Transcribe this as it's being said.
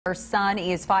Her son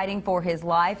is fighting for his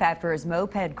life after his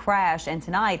moped crash, and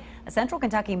tonight a Central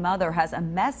Kentucky mother has a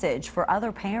message for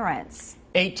other parents.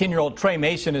 18-year-old Trey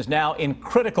Mason is now in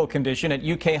critical condition at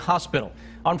UK Hospital.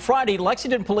 On Friday,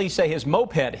 Lexington police say his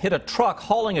moped hit a truck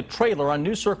hauling a trailer on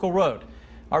New Circle Road.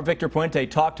 Our Victor Puente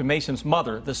talked to Mason's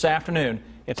mother this afternoon.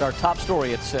 It's our top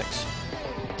story at 6.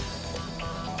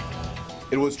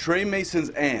 It was Trey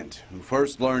Mason's aunt who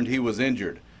first learned he was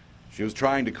injured. She was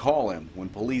trying to call him when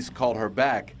police called her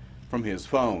back from his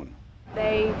phone.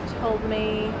 They told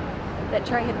me that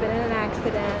Trey had been in an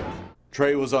accident.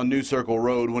 Trey was on New Circle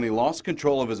Road when he lost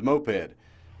control of his moped.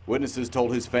 Witnesses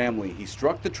told his family he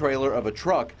struck the trailer of a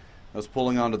truck that was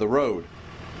pulling onto the road.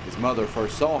 His mother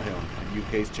first saw him at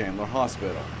UK's Chandler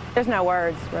Hospital. There's no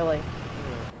words, really.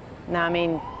 No, I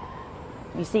mean,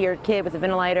 you see your kid with a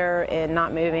ventilator and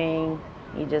not moving,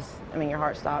 your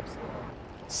heart stops.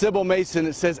 Sybil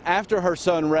Mason says after her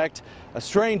son wrecked, a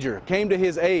stranger came to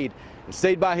his aid and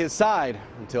stayed by his side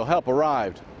until help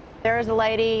arrived. There is a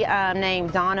lady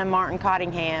named Donna Martin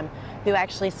Cottingham who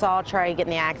actually saw Trey get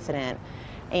in the accident,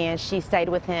 and she stayed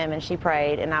with him and she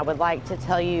prayed. And I would like to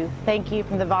tell you thank you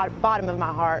from the bottom of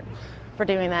my heart for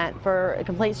doing that for a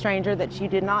complete stranger that you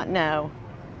did not know.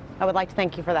 I would like to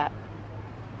thank you for that.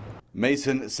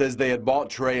 Mason says they had bought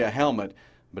Trey a helmet,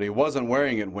 but he wasn't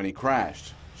wearing it when he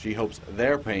crashed. She hopes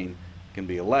their pain can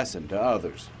be a lesson to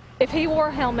others. If he wore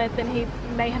a helmet, then he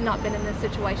may have not been in this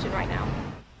situation right now.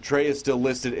 Trey is still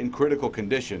listed in critical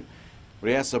condition, but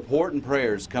he has support and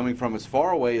prayers coming from as far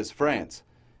away as France.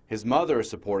 His mother is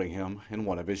supporting him in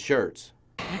one of his shirts.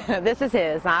 This is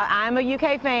his. I'm a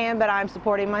UK fan, but I'm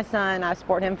supporting my son. I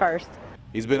support him first.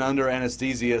 He's been under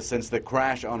anesthesia since the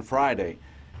crash on Friday,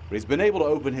 but he's been able to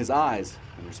open his eyes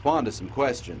and respond to some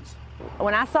questions.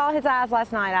 When I saw his eyes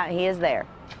last night, he is there.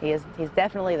 He's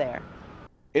definitely there.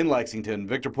 In Lexington,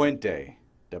 Victor Puente,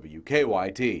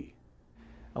 WKYT.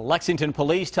 Lexington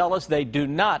police tell us they do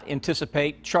not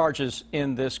anticipate charges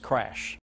in this crash.